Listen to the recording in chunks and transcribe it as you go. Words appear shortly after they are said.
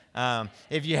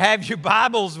If you have your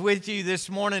Bibles with you this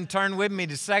morning, turn with me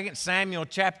to 2 Samuel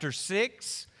chapter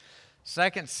 6. 2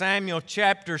 Samuel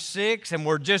chapter 6, and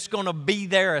we're just going to be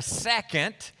there a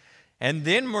second, and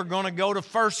then we're going to go to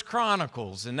 1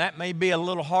 Chronicles, and that may be a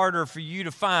little harder for you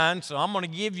to find, so I'm going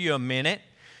to give you a minute.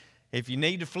 If you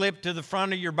need to flip to the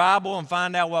front of your Bible and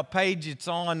find out what page it's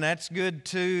on, that's good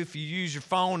too. If you use your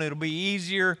phone, it'll be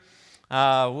easier.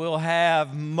 We'll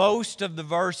have most of the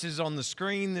verses on the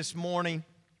screen this morning,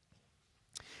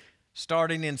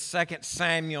 starting in 2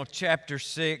 Samuel chapter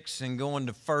 6 and going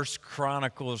to 1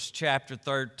 Chronicles chapter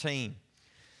 13.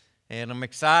 And I'm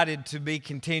excited to be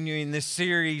continuing this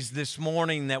series this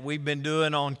morning that we've been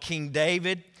doing on King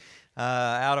David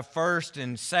out of 1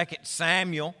 and 2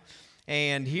 Samuel.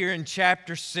 And here in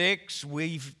chapter 6,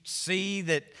 we see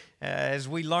that, as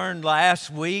we learned last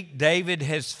week, David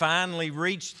has finally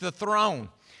reached the throne.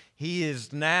 He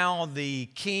is now the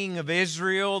king of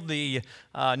Israel, the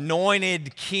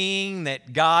anointed king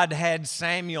that God had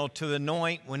Samuel to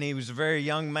anoint when he was a very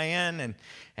young man.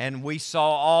 And we saw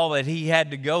all that he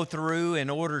had to go through in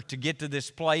order to get to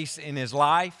this place in his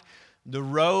life. The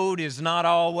road is not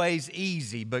always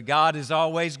easy, but God is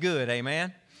always good.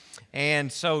 Amen?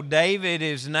 And so David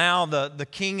is now the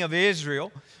king of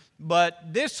Israel.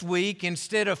 But this week,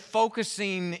 instead of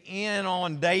focusing in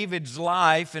on David's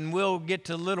life, and we'll get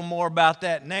to a little more about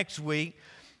that next week,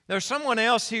 there's someone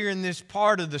else here in this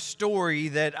part of the story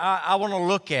that I want to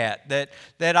look at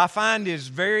that I find is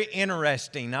very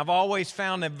interesting. I've always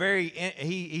found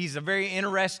he's a very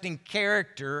interesting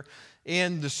character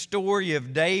in the story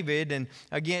of David. And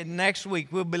again, next week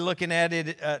we'll be looking at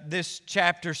it, this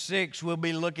chapter 6, we'll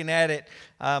be looking at it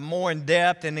more in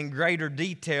depth and in greater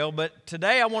detail. But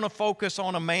today I want to focus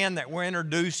on a man that we're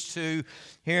introduced to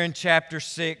here in chapter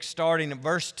 6, starting at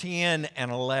verse 10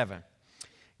 and 11.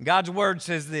 God's word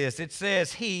says this. It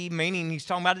says, he, meaning he's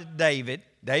talking about David.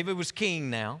 David was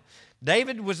king now.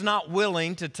 David was not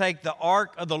willing to take the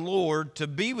ark of the Lord to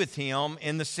be with him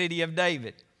in the city of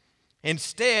David.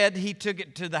 Instead, he took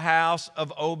it to the house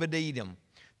of Obed-Edom,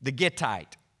 the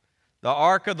Gittite. The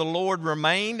ark of the Lord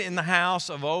remained in the house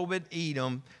of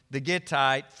Obed-Edom, the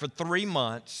Gittite, for 3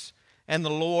 months, and the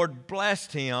Lord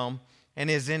blessed him and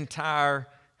his entire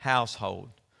household.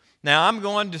 Now, I'm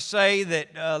going to say that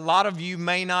a lot of you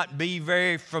may not be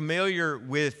very familiar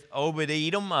with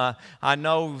Obed-Edom. I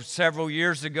know several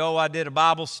years ago I did a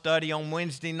Bible study on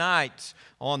Wednesday nights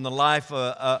on the life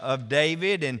of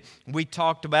David, and we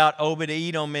talked about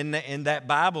Obed-Edom in that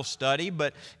Bible study.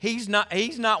 But he's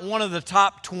not one of the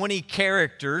top 20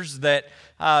 characters that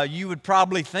you would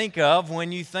probably think of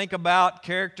when you think about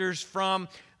characters from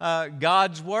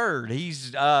God's Word.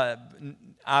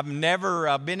 I've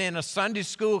never been in a Sunday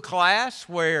school class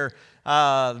where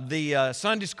the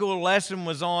Sunday school lesson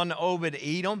was on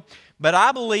Obed-Edom, but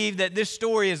I believe that this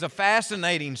story is a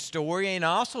fascinating story, and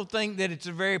I also think that it's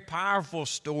a very powerful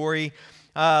story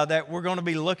that we're going to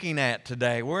be looking at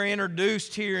today. We're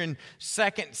introduced here in 2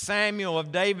 Samuel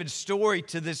of David's story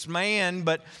to this man,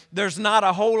 but there's not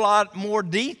a whole lot more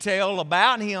detail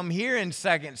about him here in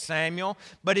 2 Samuel.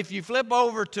 But if you flip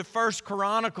over to 1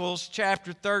 Chronicles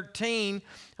chapter 13,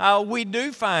 we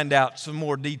do find out some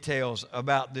more details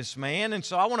about this man. And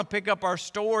so I want to pick up our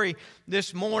story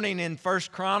this morning in 1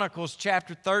 Chronicles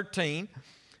chapter 13,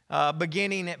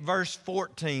 beginning at verse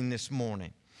 14 this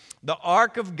morning. The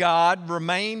ark of God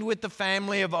remained with the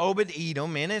family of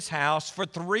Obed-Edom in his house for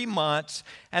 3 months,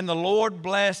 and the Lord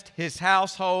blessed his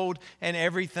household and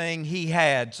everything he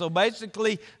had. So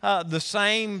basically, the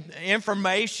same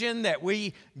information that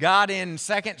we got in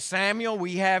 2 Samuel,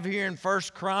 we have here in 1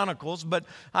 Chronicles. But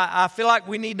I feel like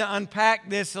we need to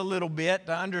unpack this a little bit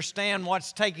to understand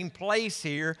what's taking place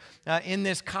here in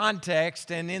this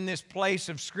context and in this place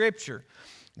of Scripture.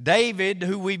 David,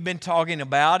 who we've been talking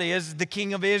about, is the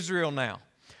king of Israel now.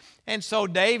 And so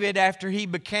David, after he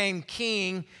became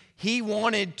king, he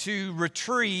wanted to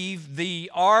retrieve the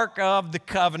Ark of the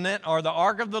Covenant, or the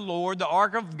Ark of the Lord, the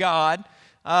Ark of God.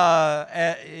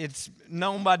 It's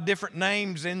known by different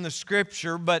names in the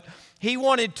Scripture, but he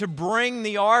wanted to bring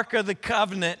the Ark of the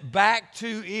Covenant back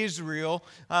to Israel,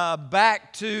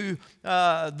 back to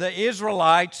the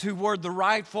Israelites who were the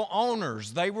rightful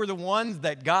owners. They were the ones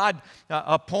that God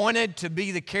appointed to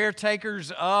be the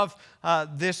caretakers of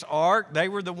this ark. They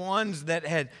were the ones that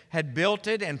had built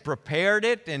it and prepared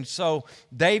it. And so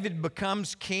David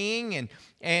becomes king,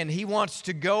 and he wants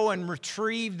to go and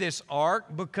retrieve this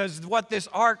ark, because what this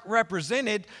ark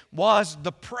represented was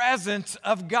the presence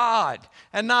of God.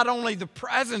 And not only the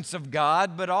presence of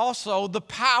God, but also the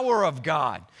power of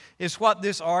God is what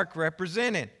this ark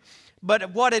represented.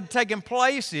 But what had taken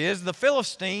place is the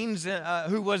Philistines,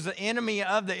 who was the enemy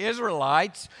of the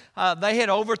Israelites, they had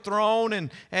overthrown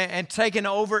and taken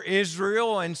over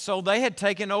Israel, and so they had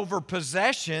taken over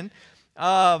possession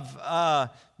of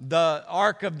the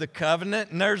Ark of the Covenant.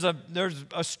 And there's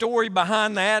a story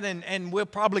behind that, and we'll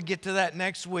probably get to that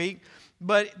next week.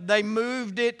 But they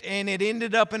moved it, and it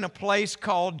ended up in a place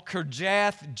called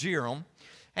Kirjath Jearim,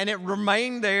 and it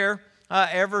remained there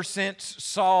ever since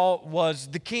Saul was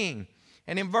the king.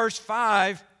 And in verse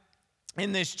 5,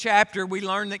 in this chapter, we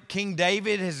learn that King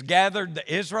David has gathered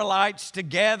the Israelites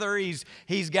together.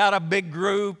 He's got a big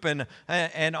group and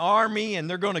an army, and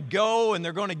they're going to go and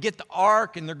they're going to get the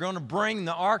ark, and they're going to bring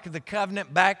the Ark of the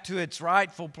Covenant back to its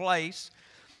rightful place.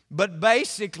 But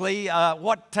basically,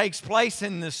 what takes place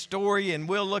in this story, and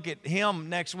we'll look at him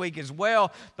next week as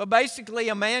well, but basically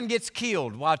a man gets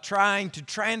killed while trying to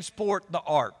transport the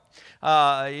ark.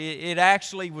 It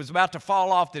actually was about to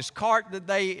fall off this cart that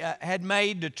they had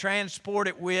made to transport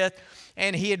it with,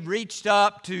 and he had reached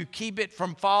up to keep it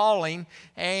from falling,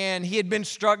 and he had been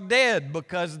struck dead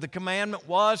because the commandment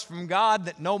was from God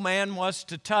that no man was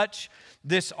to touch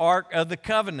this Ark of the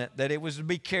Covenant, that it was to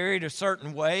be carried a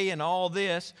certain way and all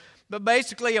this. But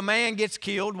basically a man gets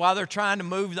killed while they're trying to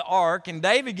move the ark, and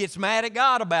David gets mad at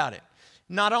God about it.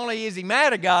 Not only is he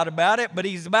mad at God about it, but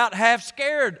he's about half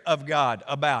scared of God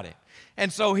about it.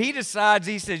 And so he decides,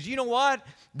 he says, you know what?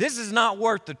 This is not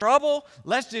worth the trouble.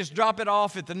 Let's just drop it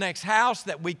off at the next house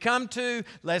that we come to.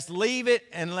 Let's leave it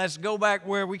and let's go back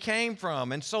where we came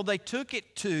from. And so they took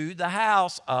it to the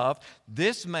house of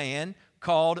this man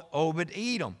called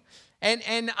Obed-Edom.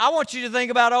 And I want you to think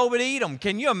about Obed-Edom.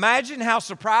 Can you imagine how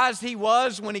surprised he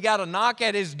was when he got a knock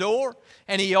at his door?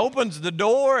 And he opens the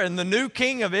door, and the new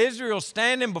king of Israel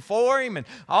standing before him, and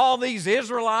all these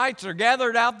Israelites are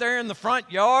gathered out there in the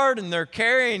front yard, and they're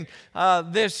carrying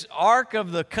this Ark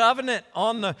of the Covenant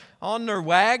on their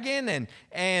wagon,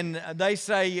 and they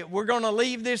say, we're going to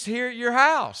leave this here at your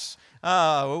house.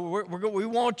 We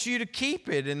want you to keep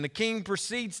it. And the king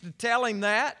proceeds to tell him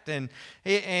that,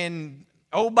 and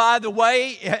oh, by the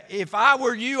way, if I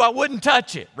were you, I wouldn't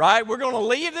touch it, right? We're going to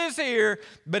leave this here,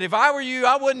 but if I were you,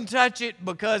 I wouldn't touch it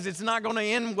because it's not going to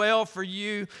end well for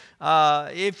you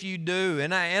if you do.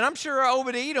 And I'm sure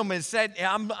Obed-Edom has said,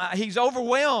 he's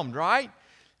overwhelmed, right?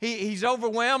 He's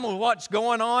overwhelmed with what's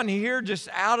going on here just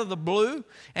out of the blue,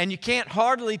 and you can't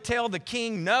hardly tell the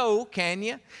king no, can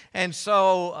you? And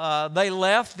so they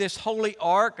left this holy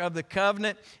Ark of the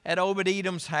Covenant at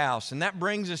Obed-Edom's house, and that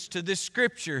brings us to this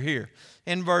scripture here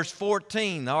in verse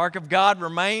 14. The Ark of God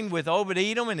remained with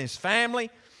Obed-Edom and his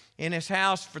family in his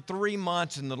house for 3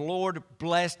 months, and the Lord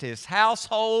blessed his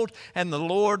household, and the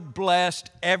Lord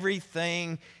blessed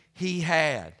everything he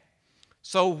had.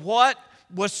 So what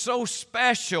was so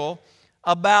special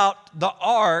about the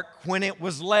ark when it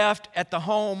was left at the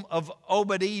home of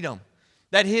Obed-Edom?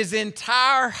 That his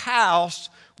entire house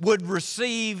would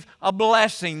receive a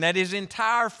blessing, that his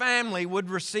entire family would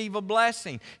receive a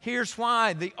blessing. Here's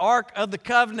why. The Ark of the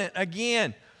Covenant,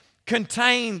 again,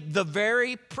 contained the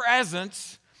very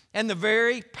presence and the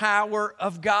very power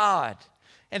of God.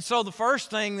 And so the first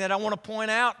thing that I want to point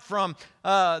out from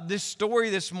this story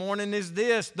this morning is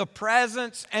this: the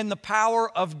presence and the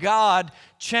power of God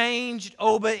changed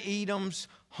Obed-Edom's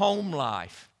home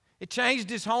life. It changed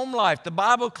his home life. The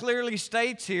Bible clearly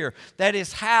states here that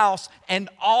his house and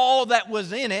all that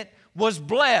was in it was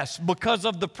blessed because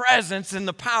of the presence and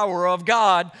the power of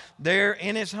God there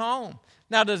in his home.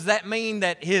 Now, does that mean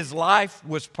that his life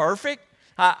was perfect?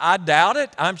 I doubt it.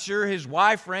 I'm sure his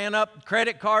wife ran up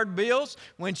credit card bills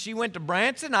when she went to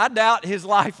Branson. I doubt his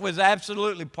life was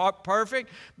absolutely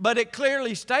perfect, but it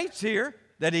clearly states here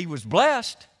that he was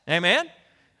blessed. Amen?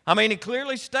 I mean, it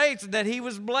clearly states that he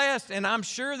was blessed, and I'm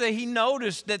sure that he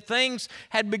noticed that things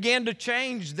had begun to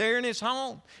change there in his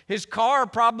home. His car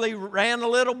probably ran a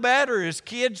little better. His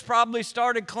kids probably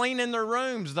started cleaning their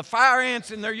rooms. The fire ants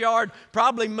in their yard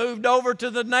probably moved over to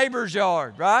the neighbor's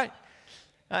yard, right?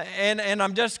 And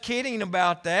I'm just kidding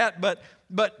about that,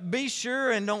 but be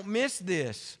sure and don't miss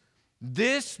this.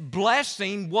 This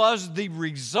blessing was the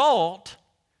result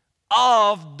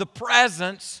of the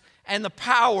presence and the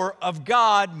power of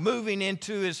God moving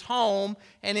into his home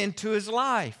and into his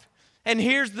life. And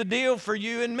here's the deal for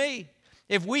you and me.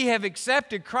 If we have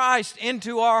accepted Christ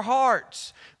into our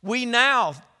hearts, we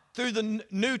now, through the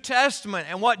New Testament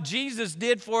and what Jesus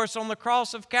did for us on the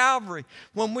cross of Calvary,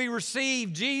 when we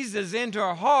receive Jesus into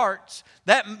our hearts,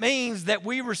 that means that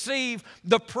we receive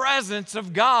the presence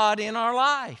of God in our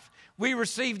life. We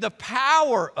receive the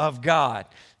power of God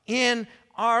in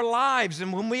our lives.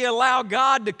 And when we allow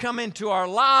God to come into our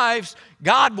lives,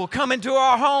 God will come into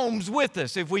our homes with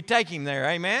us if we take Him there.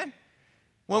 Amen?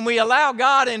 When we allow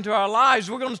God into our lives,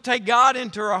 we're going to take God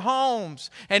into our homes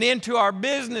and into our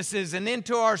businesses and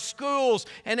into our schools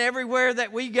and everywhere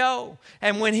that we go.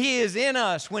 And when He is in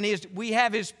us, when we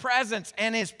have His presence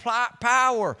and His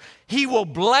power, He will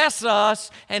bless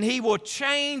us and He will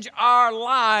change our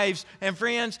lives. And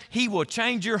friends, He will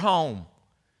change your home.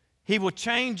 He will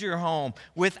change your home.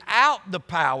 Without the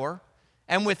power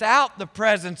and without the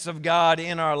presence of God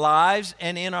in our lives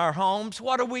and in our homes,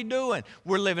 what are we doing?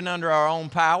 We're living under our own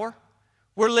power.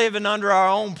 We're living under our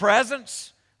own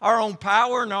presence, our own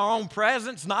power and our own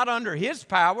presence, not under His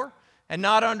power and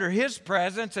not under His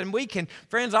presence. And we can,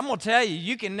 friends, I'm going to tell you,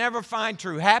 you can never find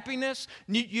true happiness.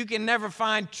 You can never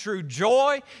find true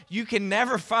joy. You can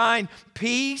never find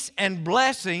peace and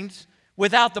blessings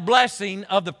without the blessing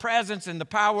of the presence and the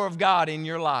power of God in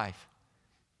your life.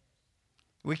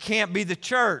 We can't be the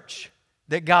church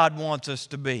that God wants us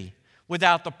to be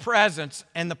without the presence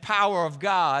and the power of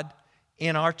God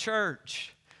in our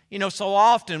church. You know, so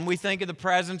often we think of the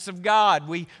presence of God.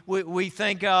 We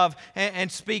think of and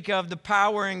speak of the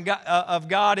power of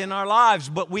God in our lives,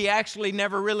 but we actually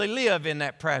never really live in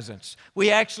that presence. We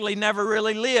actually never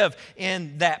really live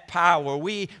in that power.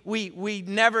 We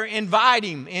never invite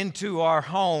Him into our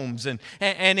homes and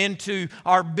into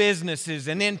our businesses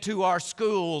and into our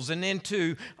schools and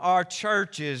into our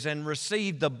churches and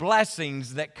receive the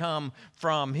blessings that come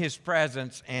from His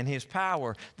presence and His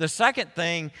power. The second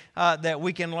thing that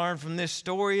we can learn from this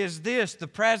story is this: the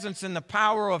presence and the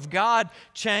power of God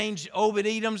changed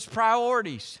Obed-Edom's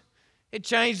priorities. It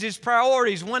changed his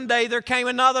priorities. One day there came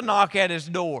another knock at his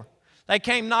door. They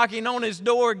came knocking on his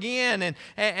door again,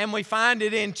 and we find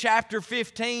it in chapter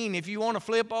 15 if you want to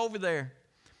flip over there.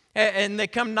 And they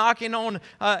come knocking on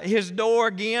his door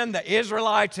again. The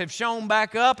Israelites have shown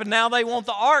back up, and now they want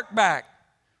the ark back.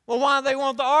 Well, why do they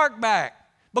want the ark back?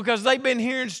 Because they've been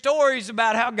hearing stories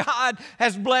about how God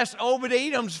has blessed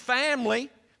Obed-Edom's family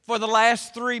for the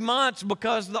last 3 months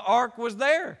because the ark was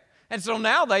there. And so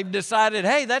now they've decided,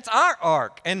 hey, that's our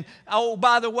ark. And oh,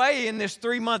 by the way, in this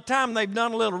 3-month time, they've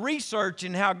done a little research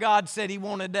in how God said He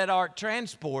wanted that ark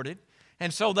transported.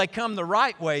 And so they come the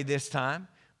right way this time.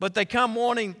 But they come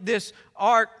wanting this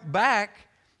ark back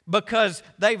because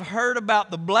they've heard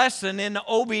about the blessing in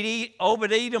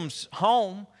Obed-Edom's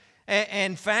home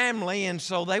and family, and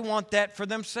so they want that for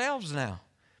themselves now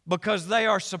because they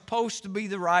are supposed to be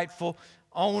the rightful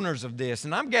owners of this.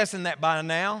 And I'm guessing that by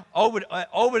now,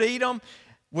 Obed-Edom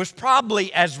was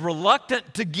probably as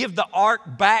reluctant to give the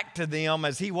ark back to them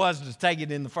as he was to take it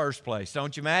in the first place.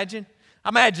 Don't you imagine? I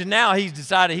imagine now he's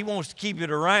decided he wants to keep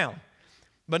it around.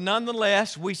 But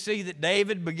nonetheless, we see that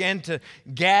David began to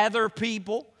gather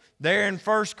people. There in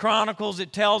 1 Chronicles,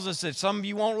 it tells us that some of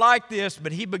you won't like this,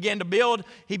 but he began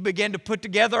to put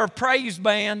together a praise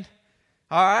band,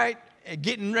 all right,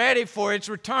 getting ready for its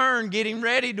return, getting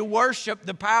ready to worship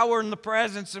the power and the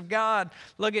presence of God.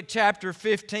 Look at chapter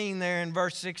 15 there in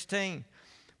verse 16.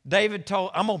 David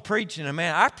told, I'm going to preach in a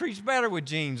minute. I preach better with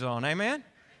jeans on, amen?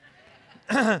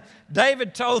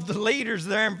 David told the leaders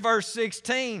there in verse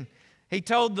 16, he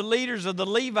told the leaders of the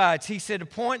Levites, he said,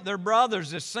 appoint their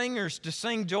brothers as singers to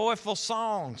sing joyful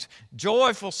songs.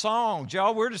 Joyful songs.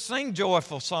 Y'all, we're to sing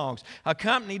joyful songs,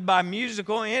 accompanied by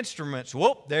musical instruments.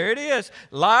 Whoop, there it is.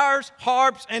 Lyres,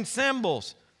 harps, and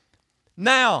cymbals.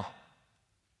 Now,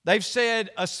 they've said,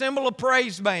 assemble a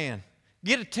praise band.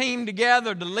 Get a team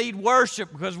together to lead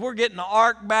worship because we're getting the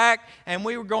ark back and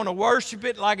we were going to worship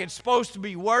it like it's supposed to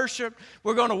be worshiped.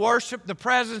 We're going to worship the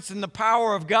presence and the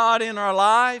power of God in our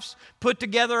lives. Put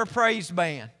together a praise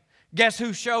band. Guess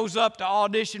who shows up to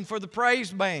audition for the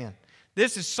praise band?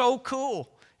 This is so cool.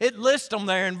 It lists them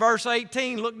there in verse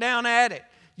 18. Look down at it.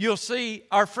 You'll see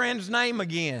our friend's name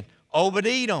again,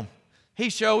 Obed-Edom. He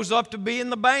shows up to be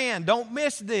in the band. Don't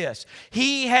miss this.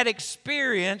 He had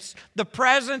experienced the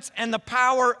presence and the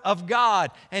power of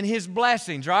God and His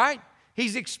blessings, right?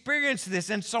 He's experienced this.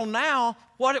 And so now,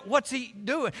 what's he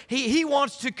doing? He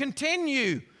wants to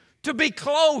continue to be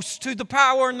close to the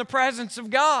power and the presence of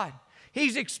God.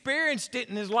 He's experienced it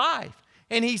in his life.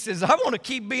 And he says, I want to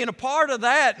keep being a part of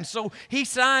that. And so he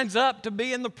signs up to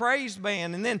be in the praise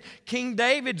band. And then King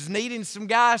David's needing some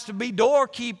guys to be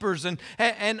doorkeepers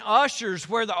and ushers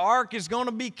where the ark is going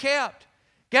to be kept.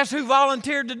 Guess who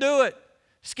volunteered to do it?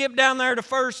 Skip down there to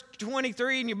verse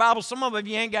 23 in your Bible. Some of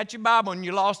you ain't got your Bible and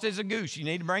you're lost as a goose. You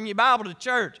need to bring your Bible to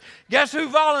church. Guess who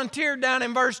volunteered down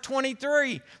in verse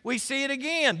 23? We see it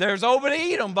again. There's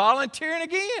Obed-Edom volunteering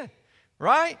again,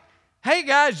 right? Hey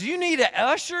guys, you need an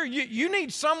usher? You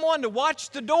need someone to watch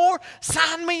the door?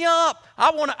 Sign me up. I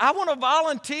want to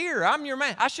volunteer. I'm your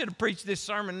man. I should have preached this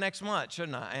sermon next month,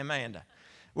 shouldn't I, Amanda?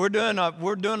 We're doing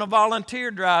a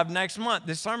volunteer drive next month.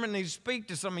 This sermon needs to speak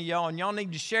to some of y'all, and y'all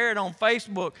need to share it on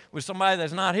Facebook with somebody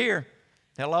that's not here.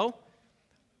 Hello?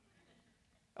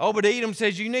 Obed-Edom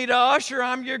says, you need an usher,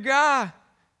 I'm your guy.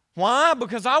 Why?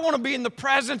 Because I want to be in the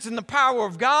presence and the power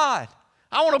of God.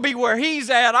 I want to be where He's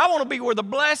at. I want to be where the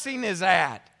blessing is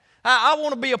at. I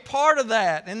want to be a part of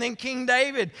that. And then King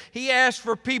David, he asked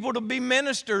for people to be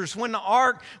ministers when the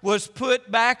ark was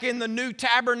put back in the new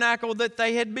tabernacle that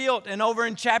they had built. And over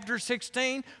in chapter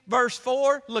 16, verse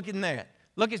 4, look in that.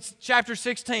 Look at chapter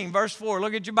 16, verse 4.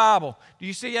 Look at your Bible. Do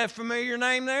you see that familiar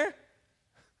name there?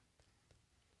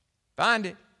 Find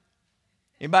it.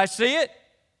 Anybody see it?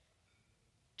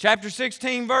 Chapter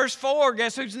 16, verse 4.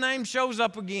 Guess whose name shows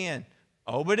up again?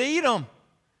 Obed-Edom,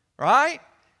 right?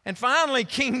 And finally,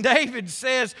 King David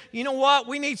says, you know what?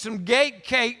 We need some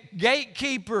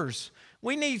gatekeepers.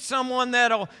 We need someone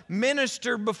that'll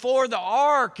minister before the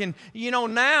ark. And, you know,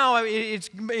 now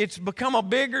it's become a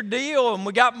bigger deal, and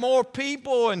we got more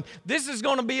people, and this is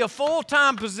going to be a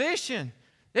full-time position.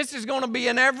 This is going to be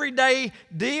an everyday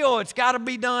deal. It's got to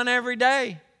be done every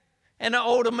day. And the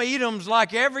Obed-Edom's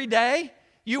like, every day?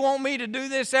 You want me to do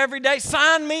this every day?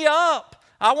 Sign me up.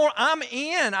 I'm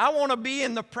in. I want to be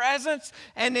in the presence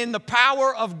and in the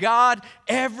power of God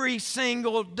every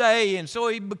single day. And so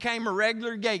he became a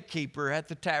regular gatekeeper at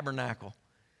the tabernacle.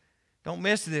 Don't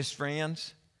miss this,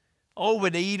 friends.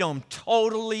 Obed-Edom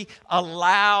totally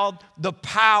allowed the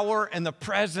power and the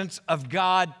presence of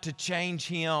God to change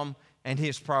him and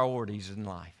his priorities in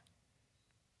life.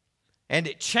 And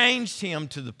it changed him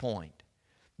to the point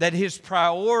that his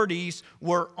priorities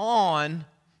were on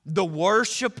the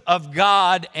worship of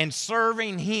God and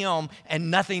serving Him and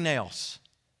nothing else.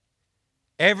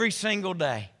 Every single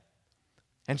day.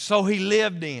 And so he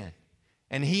lived in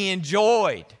and he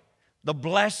enjoyed the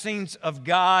blessings of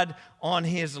God on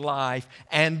his life.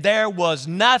 And there was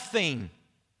nothing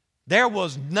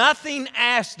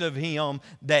asked of him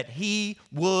that he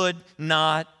would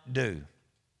not do.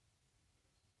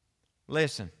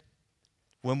 Listen,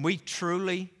 when we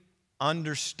truly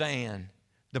understand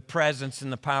the presence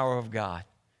and the power of God,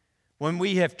 when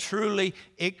we have truly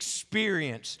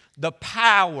experienced the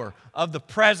power of the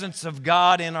presence of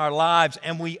God in our lives,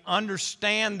 and we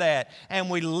understand that, and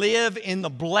we live in the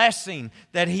blessing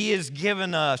that He has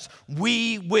given us,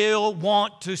 we will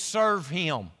want to serve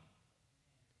Him.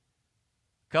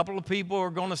 A couple of people are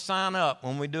going to sign up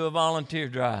when we do a volunteer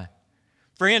drive.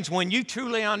 Friends, when you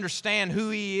truly understand who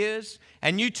He is,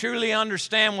 and you truly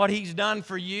understand what He's done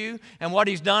for you and what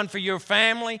He's done for your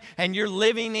family, and you're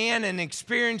living in and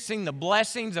experiencing the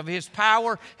blessings of His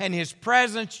power and His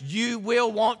presence, you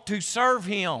will want to serve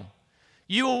Him.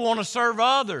 You will want to serve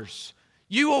others.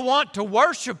 You will want to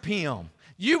worship Him.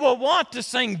 You will want to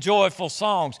sing joyful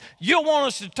songs. You'll want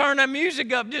us to turn that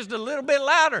music up just a little bit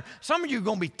louder. Some of you are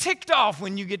going to be ticked off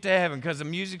when you get to heaven because the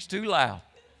music's too loud.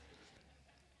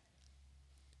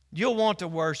 You'll want to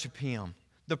worship Him.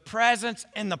 The presence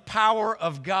and the power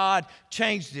of God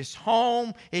changed his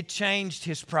home. It changed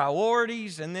his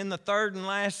priorities. And then the third and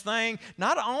last thing,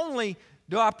 not only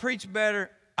do I preach better,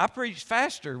 I preach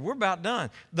faster. We're about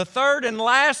done. The third and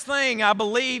last thing I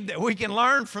believe that we can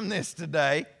learn from this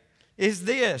today is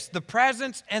this. The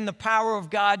presence and the power of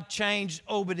God changed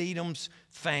Obed-Edom's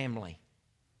family.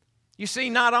 You see,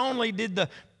 not only did the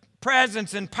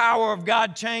presence and power of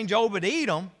God change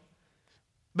Obed-Edom,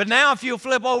 but now if you'll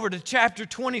flip over to chapter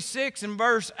 26 and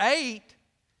verse 8,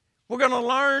 we're going to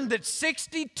learn that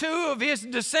 62 of his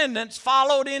descendants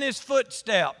followed in his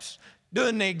footsteps,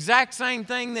 doing the exact same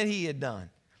thing that he had done.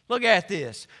 Look at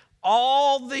this.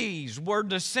 All these were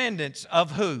descendants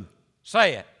of who?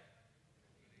 Say it.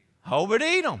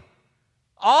 Obed-Edom.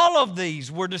 All of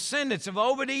these were descendants of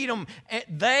Obed-Edom.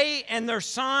 They and their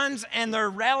sons and their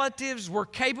relatives were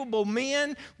capable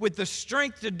men with the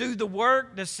strength to do the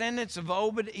work. Descendants of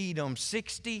Obed-Edom,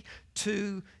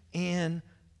 62 in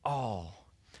all.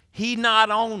 He not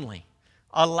only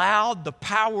allowed the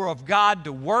power of God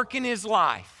to work in his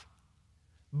life,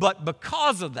 but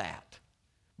because of that,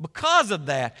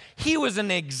 he was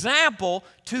an example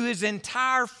to his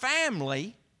entire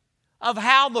family of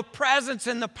how the presence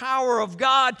and the power of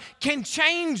God can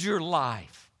change your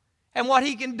life and what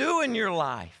He can do in your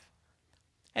life.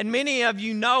 And many of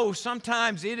you know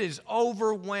sometimes it is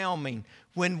overwhelming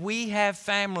when we have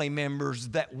family members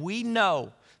that we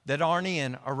know that aren't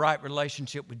in a right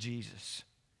relationship with Jesus.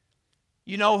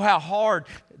 You know how hard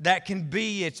that can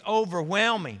be. It's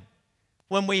overwhelming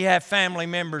when we have family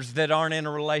members that aren't in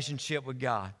a relationship with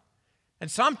God. And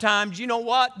sometimes, you know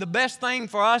what? The best thing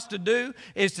for us to do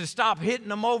is to stop hitting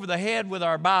them over the head with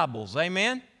our Bibles.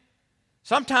 Amen?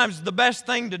 Sometimes the best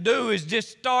thing to do is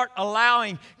just start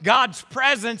allowing God's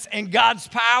presence and God's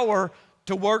power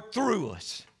to work through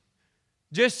us,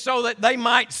 just so that they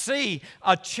might see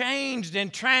a changed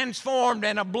and transformed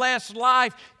and a blessed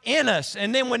life in us.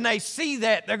 And then when they see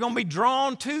that, they're going to be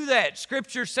drawn to that.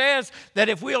 Scripture says that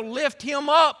if we'll lift Him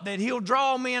up, that He'll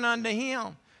draw men unto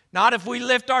Him. Not if we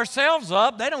lift ourselves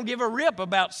up. They don't give a rip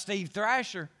about Steve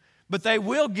Thrasher, but they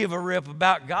will give a rip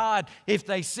about God if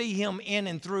they see Him in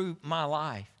and through my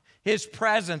life, His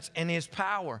presence and His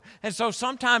power. And so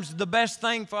sometimes the best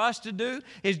thing for us to do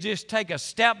is just take a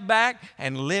step back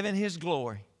and live in His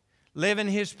glory, live in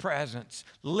His presence,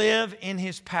 live in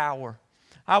His power.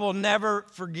 I will never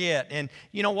forget. And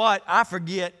you know what? I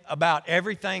forget about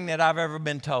everything that I've ever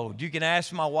been told. You can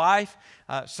ask my wife.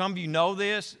 Some of you know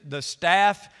this. The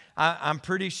staff, I'm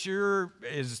pretty sure,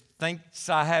 thinks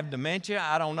I have dementia.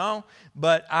 I don't know.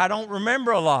 But I don't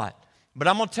remember a lot. But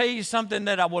I'm going to tell you something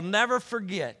that I will never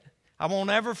forget. I won't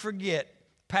ever forget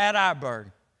Pat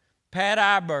Iberg. Pat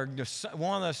Iberg,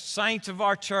 one of the saints of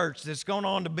our church that's going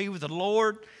on to be with the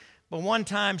Lord. But one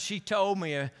time she told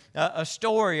me a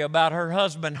story about her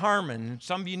husband, Herman.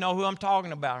 Some of you know who I'm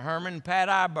talking about, Herman and Pat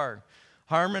Iberg.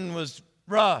 Herman was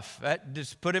rough,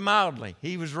 just put it mildly.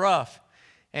 He was rough.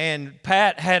 And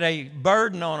Pat had a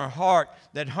burden on her heart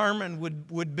that Herman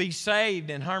would be saved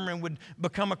and Herman would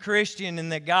become a Christian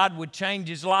and that God would change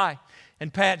his life.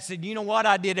 And Pat said, you know what?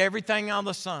 I did everything under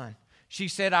the sun. She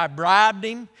said, I bribed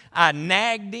him. I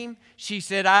nagged him. She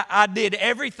said, I did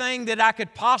everything that I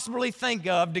could possibly think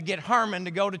of to get Herman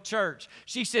to go to church.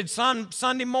 She said,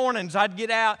 Sunday mornings I'd get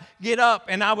up,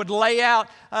 and I would lay out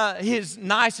his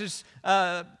nicest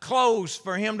clothes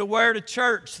for him to wear to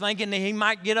church, thinking that he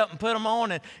might get up and put them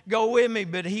on and go with me,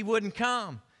 but he wouldn't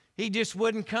come. He just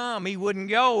wouldn't come. He wouldn't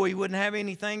go. He wouldn't have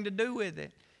anything to do with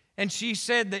it. And she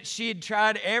said that she had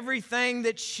tried everything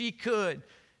that she could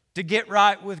to get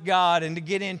right with God and to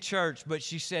get in church. But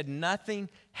she said nothing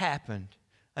happened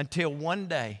until one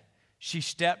day she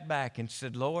stepped back and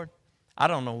said, Lord, I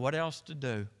don't know what else to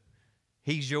do.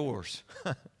 He's yours.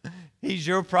 He's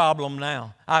your problem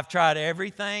now. I've tried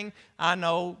everything I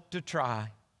know to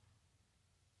try.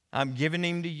 I'm giving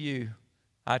him to you.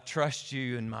 I trust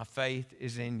you and my faith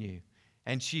is in you.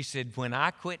 And she said, when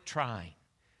I quit trying,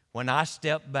 when I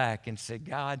stepped back and said,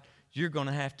 God, you're going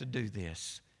to have to do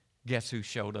this, guess who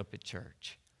showed up at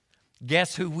church?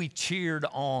 Guess who we cheered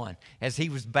on as he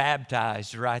was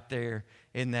baptized right there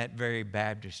in that very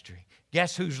baptistry?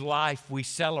 Guess whose life we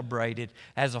celebrated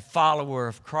as a follower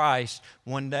of Christ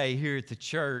one day here at the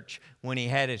church when he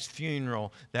had his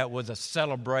funeral? That was a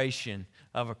celebration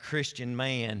of a Christian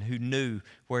man who knew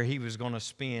where he was going to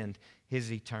spend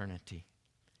his eternity.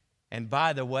 And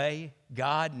by the way,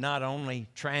 God not only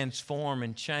transformed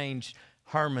and changed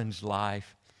Herman's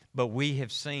life, but we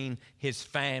have seen his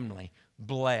family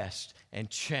blessed and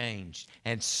changed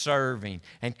and serving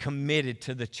and committed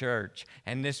to the church.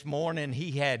 And this morning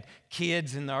he had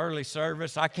kids in the early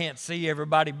service. I can't see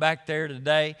everybody back there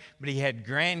today, but he had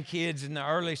grandkids in the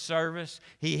early service.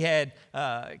 He had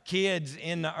kids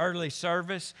in the early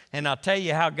service. And I'll tell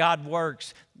you how God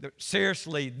works.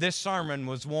 Seriously, this sermon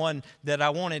was one that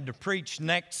I wanted to preach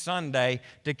next Sunday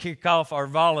to kick off our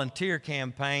volunteer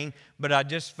campaign, but I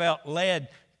just felt led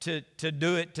to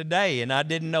do it today, and I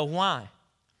didn't know why.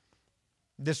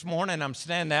 This morning, I'm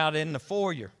standing out in the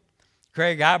foyer.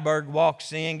 Craig Iberg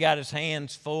walks in, got his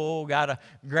hands full, got a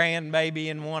grandbaby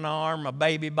in one arm, a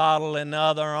baby bottle in the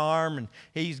other arm, and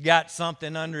he's got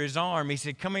something under his arm. He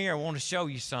said, come here, I want to show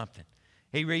you something.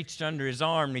 He reached under his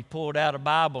arm, and he pulled out a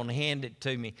Bible and handed it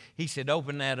to me. He said,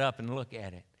 open that up and look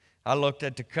at it. I looked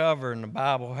at the cover, and the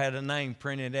Bible had a name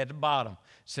printed at the bottom. It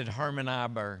said Herman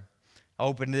Iberg.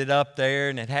 Opened it up there,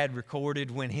 and it had recorded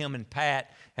when him and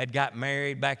Pat had got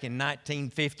married back in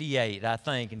 1958, I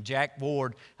think. And Jack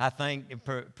Ward, I think,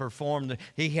 performed.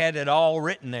 He had it all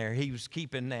written there. He was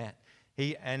keeping that.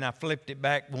 And I flipped it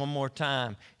back one more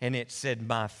time, and it said,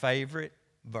 my favorite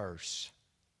verse.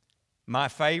 My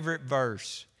favorite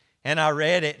verse. And I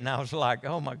read it, and I was like,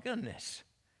 oh, my goodness.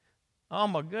 Oh,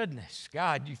 my goodness.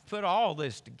 God, you've put all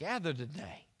this together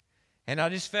today. And I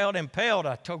just felt impelled.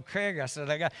 I told Craig, I said,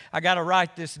 I got to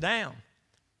write this down.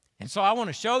 And so I want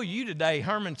to show you today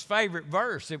Herman's favorite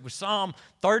verse. It was Psalm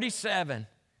 37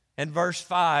 and verse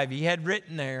 5. He had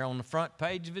written there on the front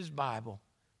page of his Bible,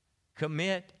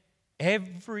 commit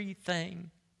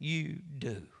everything you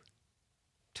do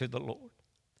to the Lord.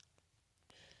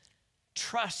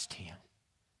 Trust him,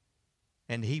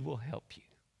 and he will help you.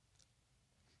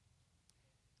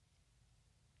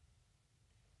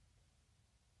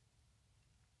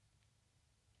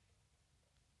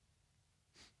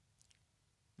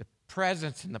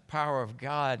 presence and the power of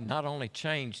God not only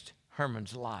changed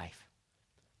Herman's life,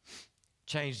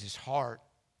 changed his heart,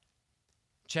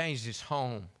 changed his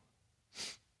home,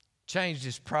 changed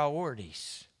his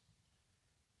priorities.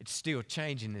 It's still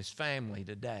changing his family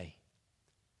today.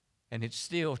 And it's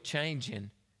still changing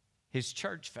his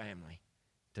church family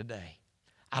today.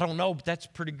 I don't know, but that's a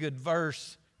pretty good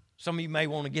verse. Some of you may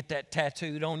want to get that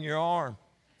tattooed on your arm.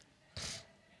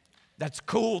 That's a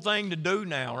cool thing to do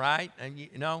now, right? And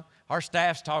you know, our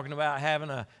staff's talking about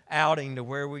having an outing to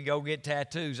where we go get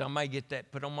tattoos. I may get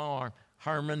that put on my arm.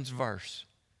 Herman's verse.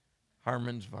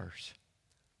 Herman's verse.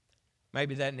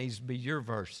 Maybe that needs to be your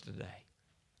verse today.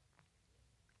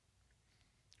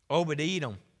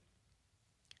 Obed-Edom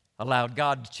allowed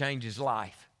God to change his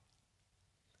life.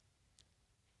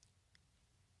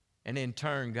 And in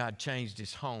turn, God changed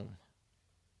his home.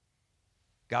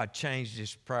 God changed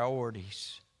his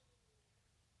priorities,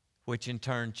 which in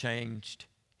turn changed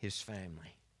his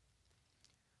family.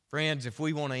 Friends, if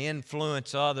we want to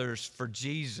influence others for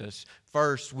Jesus,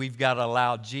 first we've got to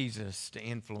allow Jesus to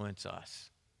influence us,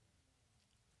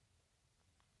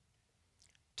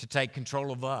 to take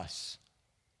control of us,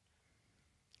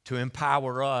 to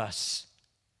empower us,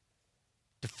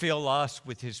 to fill us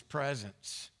with his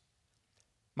presence.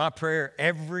 My prayer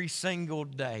every single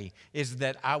day is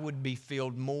that I would be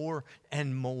filled more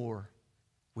and more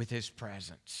with his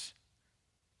presence.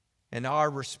 And our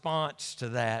response to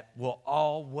that will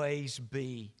always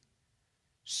be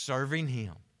serving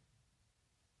him,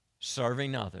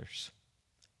 serving others,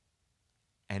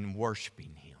 and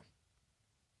worshiping him.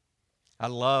 I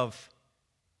love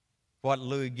what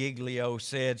Louis Giglio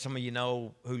said. Some of you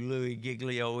know who Louis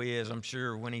Giglio is. I'm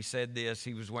sure when he said this,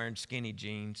 he was wearing skinny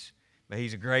jeans. But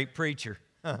he's a great preacher.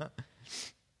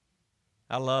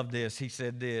 I love this. He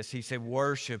said this. He said,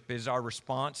 worship is our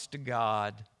response to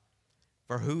God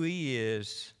for who he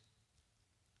is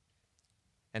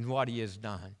and what he has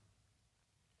done.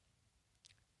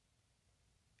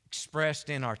 Expressed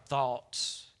in our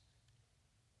thoughts,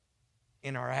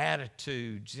 in our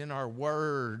attitudes, in our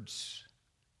words,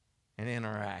 and in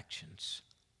our actions.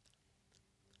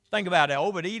 Think about it.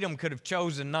 Obed-Edom could have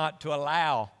chosen not to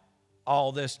allow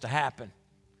all this to happen.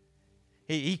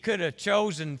 He could have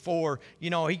chosen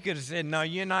he could have said, no,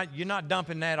 you're not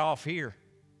dumping that off here.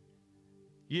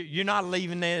 You're not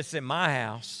leaving this at my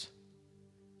house.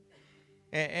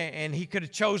 And he could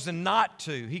have chosen not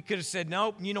to. He could have said,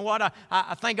 nope, you know what,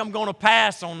 I think I'm going to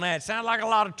pass on that. Sounds like a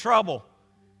lot of trouble.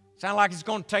 Sounds like it's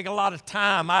going to take a lot of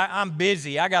time. I'm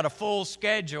busy. I got a full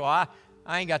schedule. I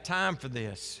ain't got time for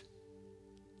this.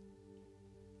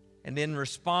 And then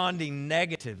responding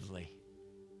negatively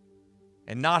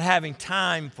and not having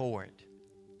time for it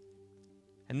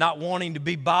and not wanting to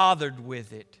be bothered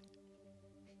with it,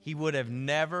 he would have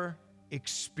never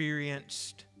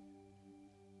experienced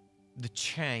the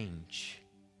change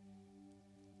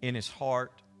in his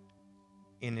heart,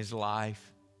 in his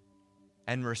life,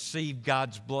 and received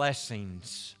God's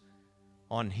blessings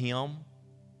on him,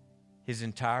 his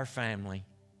entire family,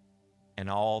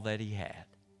 and all that he had.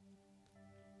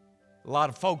 A lot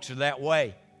of folks are that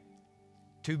way.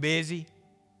 Too busy.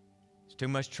 It's too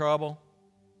much trouble.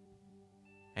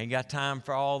 Ain't got time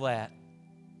for all that.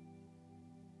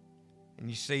 And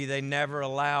you see, they never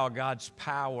allow God's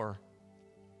power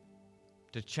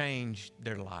to change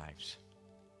their lives.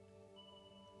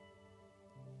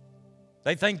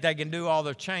 They think they can do all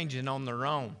their changing on their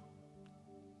own,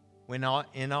 when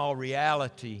in all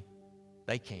reality,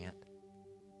 they can't.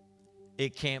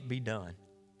 It can't be done.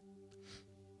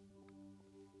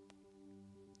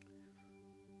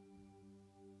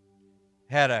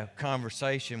 Had a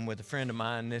conversation with a friend of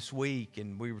mine this week,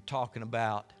 and we were talking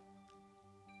about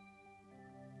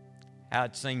how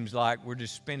it seems like we're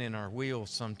just spinning our wheels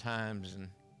sometimes and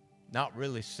not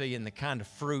really seeing the kind of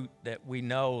fruit that we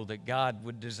know that God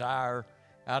would desire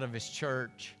out of his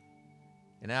church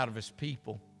and out of his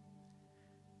people.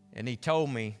 And he told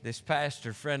me, this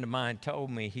pastor friend of mine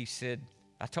told me, he said,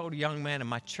 I told a young man in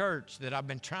my church that I've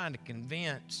been trying to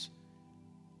convince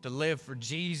to live for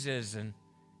Jesus and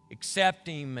accept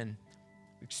him and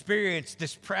experience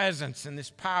this presence and this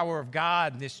power of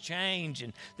God and this change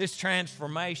and this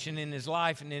transformation in his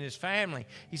life and in his family.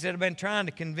 He said, I've been trying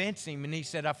to convince him. And he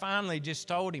said, I finally just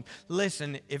told him,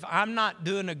 listen, if I'm not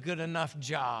doing a good enough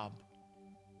job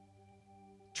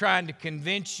trying to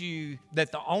convince you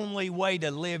that the only way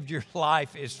to live your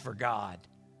life is for God,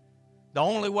 the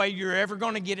only way you're ever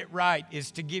going to get it right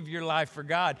is to give your life for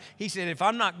God. He said, if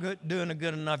I'm not doing a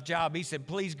good enough job, he said,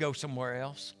 please go somewhere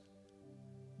else.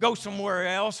 Go somewhere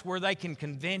else where they can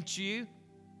convince you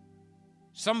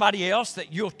Somebody else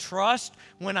that you'll trust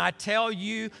when I tell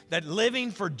you that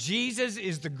living for Jesus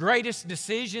is the greatest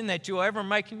decision that you'll ever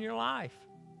make in your life.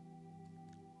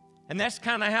 And that's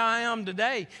kind of how I am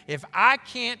today. If I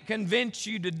can't convince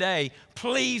you today,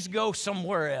 please go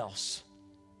somewhere else.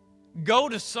 Go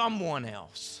to someone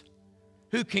else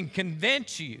who can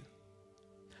convince you.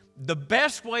 The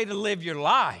best way to live your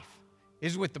life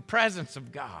is with the presence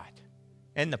of God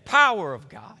and the power of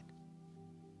God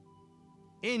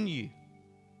in you,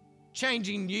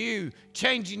 changing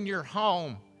your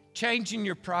home, changing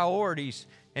your priorities,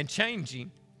 and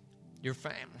changing your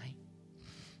family.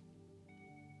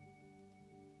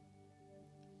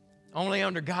 Only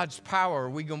under God's power are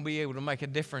we going to be able to make a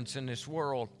difference in this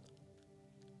world.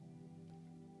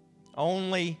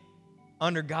 Only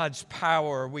under God's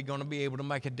power are we going to be able to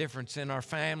make a difference in our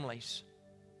families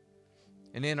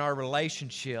and in our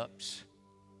relationships,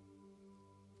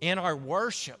 in our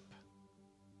worship,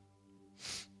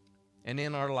 and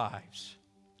in our lives.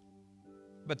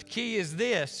 But the key is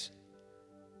this,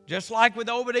 just like with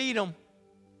Obed-Edom,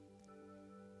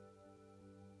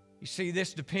 you see,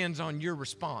 this depends on your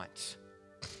response.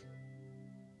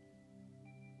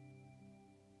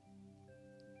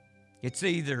 It's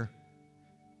either,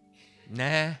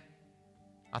 nah,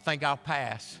 I think I'll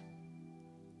pass.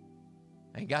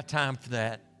 Ain't got time for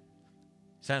that.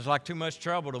 Sounds like too much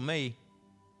trouble to me.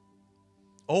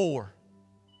 Or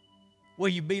will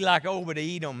you be like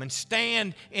Obed-Edom and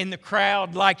stand in the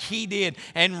crowd like he did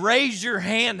and raise your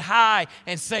hand high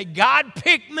and say, God,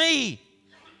 pick me.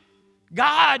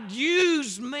 God,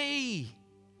 use me.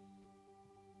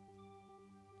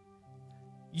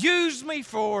 Use me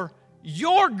for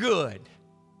your good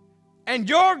and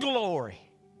your glory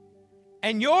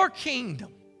and your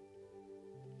kingdom.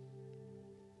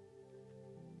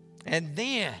 And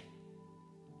then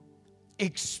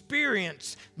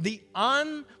experience the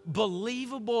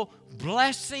unbelievable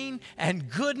blessing and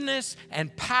goodness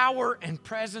and power and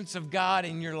presence of God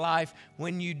in your life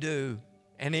when you do,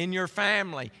 and in your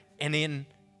family, and in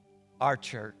our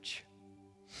church.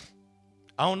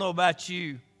 I don't know about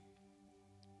you,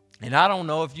 and I don't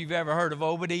know if you've ever heard of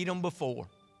Obed-Edom before,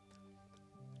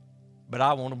 but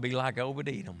I want to be like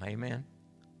Obed-Edom, amen?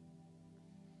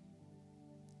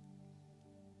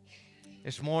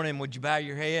 This morning, would you bow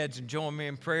your heads and join me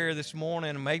in prayer this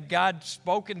morning? And maybe God's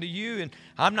spoken to you, and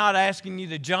I'm not asking you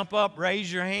to jump up,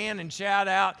 raise your hand, and shout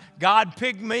out, God,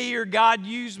 pick me, or God,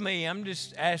 use me. I'm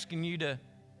just asking you to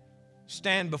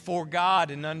stand before God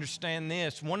and understand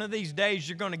this. One of these days,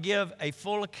 you're going to give a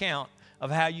full account of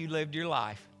how you lived your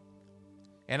life.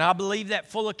 And I believe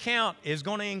that full account is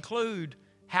going to include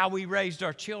how we raised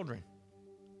our children.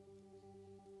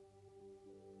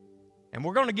 And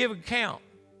we're going to give account.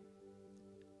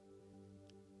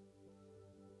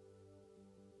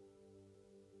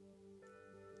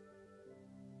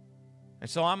 And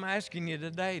so I'm asking you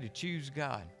today to choose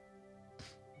God.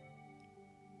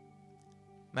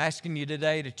 I'm asking you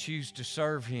today to choose to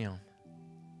serve Him,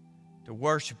 to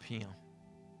worship Him,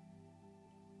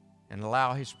 and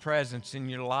allow His presence in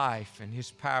your life and His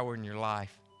power in your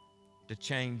life to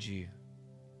change you.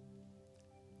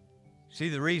 See,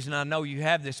 the reason I know you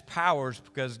have this power is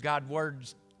because God's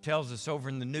Word tells us over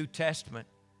in the New Testament,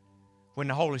 when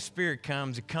the Holy Spirit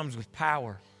comes, it comes with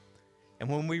power. And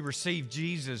when we receive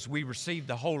Jesus, we receive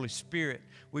the Holy Spirit.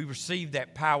 We receive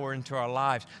that power into our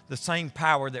lives. The same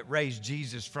power that raised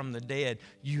Jesus from the dead,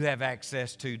 you have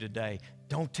access to today.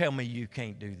 Don't tell me you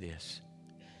can't do this.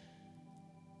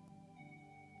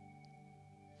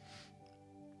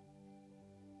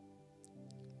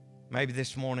 Maybe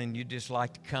this morning you'd just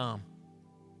like to come.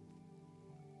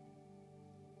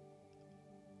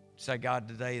 Say, God,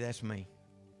 today that's me.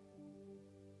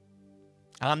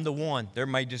 I'm the one. There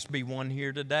may just be one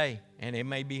here today, and it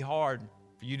may be hard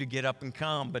for you to get up and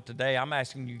come, but today I'm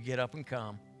asking you to get up and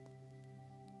come,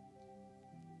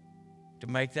 to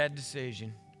make that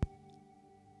decision.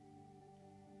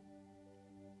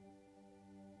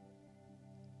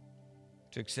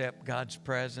 To accept God's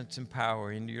presence and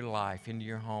power into your life, into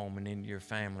your home, and into your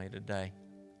family today.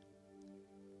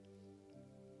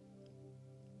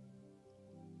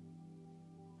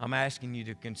 I'm asking you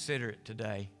to consider it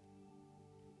today.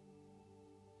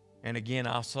 And again,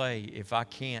 I'll say, if I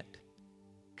can't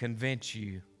convince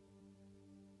you,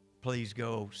 please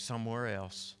go somewhere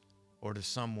else or to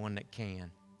someone that can.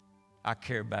 I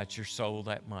care about your soul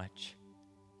that much.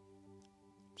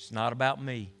 It's not about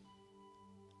me.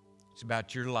 It's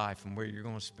about your life and where you're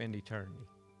going to spend eternity.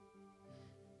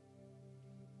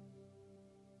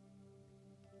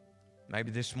 Maybe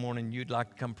this morning you'd like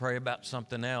to come pray about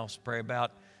something else, pray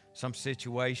about some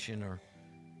situation or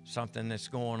something that's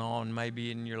going on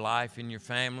maybe in your life, in your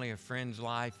family, a friend's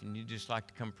life, and you'd just like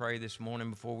to come pray this morning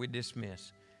before we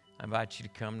dismiss, I invite you to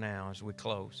come now as we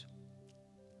close.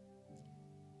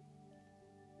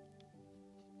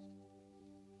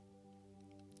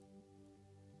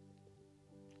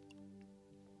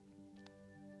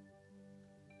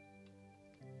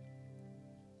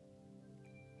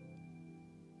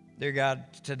 Dear God,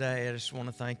 today I just want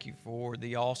to thank you for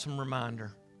the awesome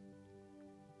reminder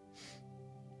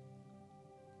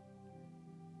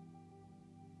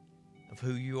of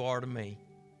who you are to me.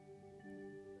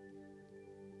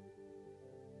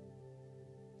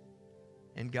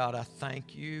 And God, I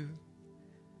thank you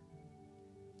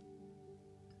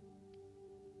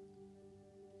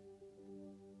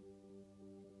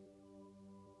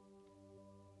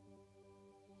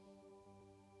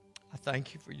I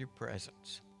thank you for your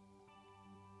presence.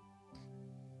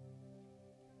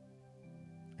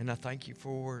 And I thank you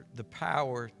for the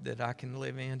power that I can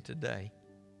live in today.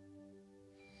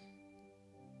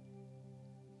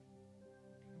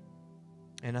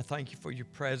 And I thank you for your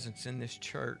presence in this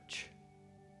church.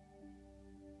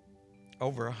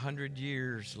 Over 100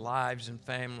 years, lives and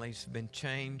families have been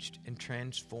changed and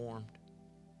transformed.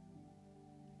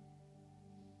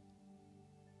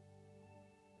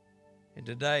 And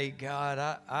today,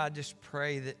 God, I just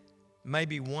pray that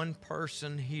maybe one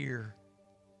person here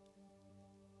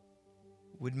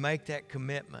would make that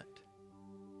commitment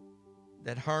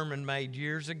that Herman made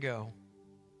years ago,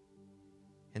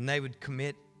 and they would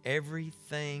commit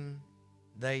everything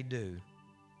they do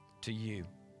to you.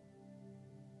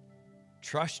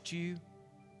 Trust you,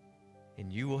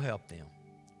 and you will help them.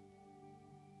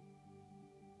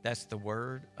 That's the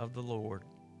word of the Lord.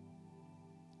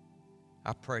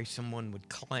 I pray someone would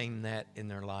claim that in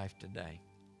their life today.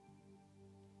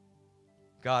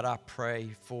 God, I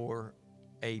pray for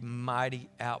a mighty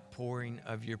outpouring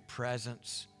of your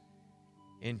presence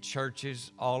in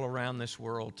churches all around this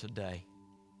world today.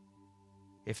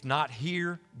 If not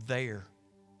here, there.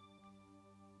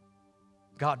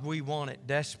 God, we want it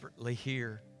desperately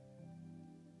here.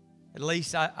 At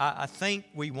least I think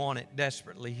we want it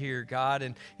desperately here, God.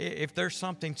 And if there's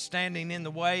something standing in the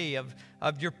way of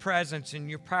your presence and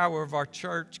your power of our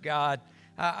church, God,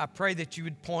 I pray that you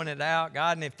would point it out,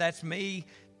 God. And if that's me,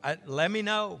 let me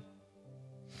know.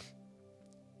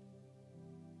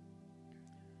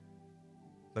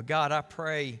 But God, I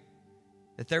pray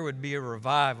that there would be a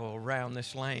revival around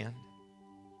this land,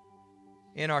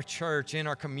 in our church, in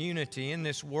our community, in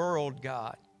this world,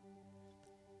 God.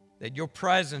 That your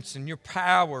presence and your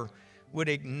power would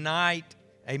ignite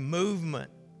a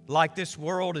movement like this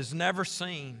world has never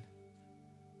seen.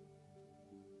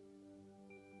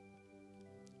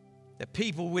 That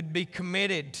people would be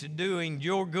committed to doing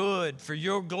your good for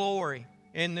your glory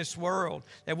in this world.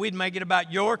 That we'd make it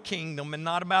about your kingdom and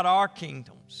not about our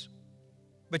kingdoms.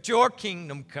 But your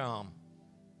kingdom come.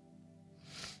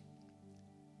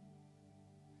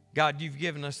 God, you've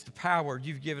given us the power.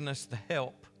 You've given us the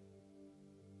help.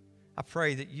 I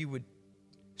pray that you would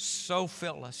so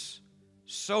fill us,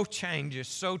 so change us,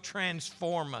 so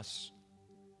transform us,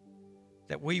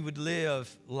 that we would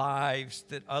live lives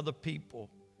that other people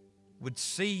would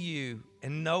see you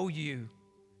and know you.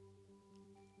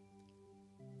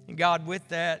 And God, with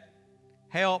that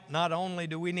help, not only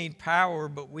do we need power,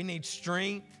 but we need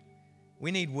strength,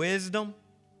 we need wisdom,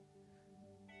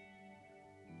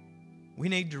 we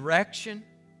need direction.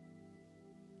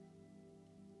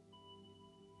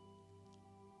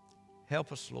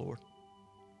 Help us, Lord.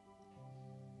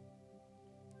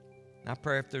 And I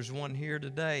pray if there's one here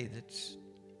today that's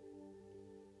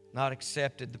not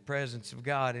accepted the presence of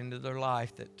God into their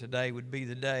life, that today would be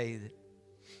the day that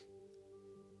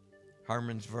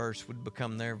Herman's verse would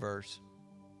become their verse.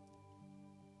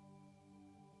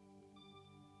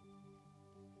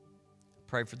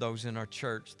 Pray for those in our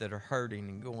church that are hurting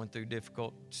and going through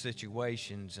difficult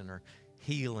situations and are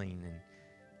healing and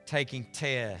taking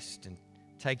tests and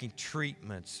taking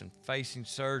treatments and facing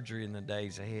surgery in the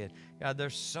days ahead. God,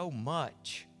 there's so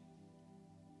much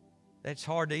that's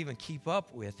hard to even keep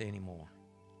up with anymore.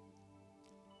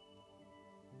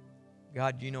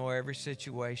 God, you know every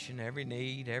situation, every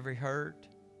need, every hurt,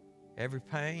 every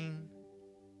pain,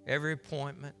 every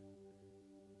appointment.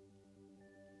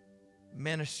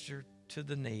 Minister to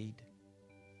the need.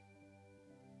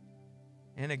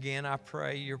 And again, I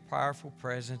pray your powerful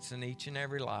presence in each and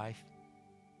every life.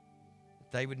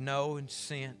 That they would know and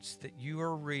sense that you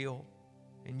are real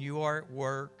and you are at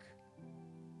work,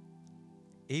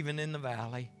 even in the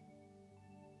valley.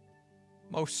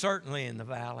 Most certainly in the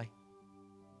valley.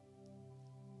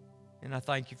 And I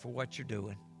thank you for what you're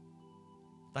doing.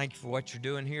 Thank you for what you're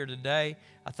doing here today.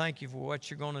 I thank you for what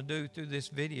you're going to do through this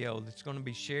video that's going to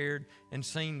be shared and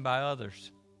seen by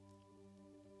others.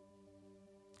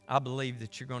 I believe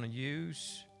that you're going to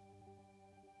use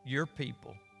your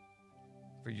people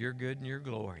for your good and your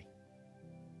glory.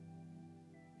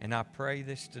 And I pray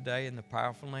this today in the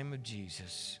powerful name of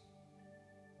Jesus.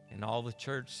 And all the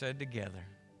church said together,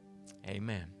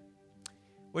 amen.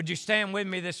 Would you stand with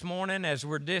me this morning as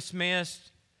we're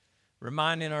dismissed,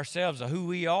 reminding ourselves of who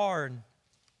we are and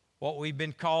what we've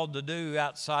been called to do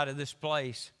outside of this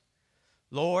place.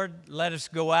 Lord, let us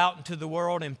go out into the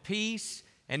world in peace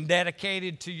and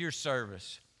dedicated to your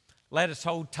service. Let us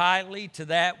hold tightly to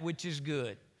that which is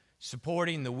good,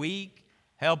 supporting the weak,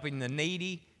 helping the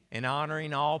needy, and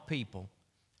honoring all people.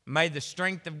 May the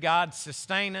strength of God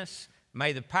sustain us.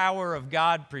 May the power of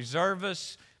God preserve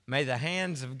us. May the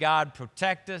hands of God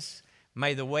protect us.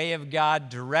 May the way of God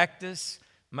direct us.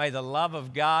 May the love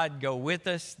of God go with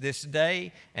us this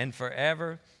day and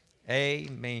forever.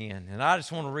 Amen. And I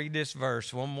just want to read this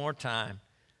verse one more time.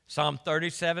 Psalm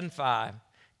 37:5.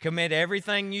 Commit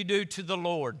everything you do to the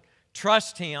Lord.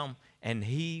 Trust Him, and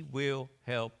He will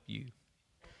help you.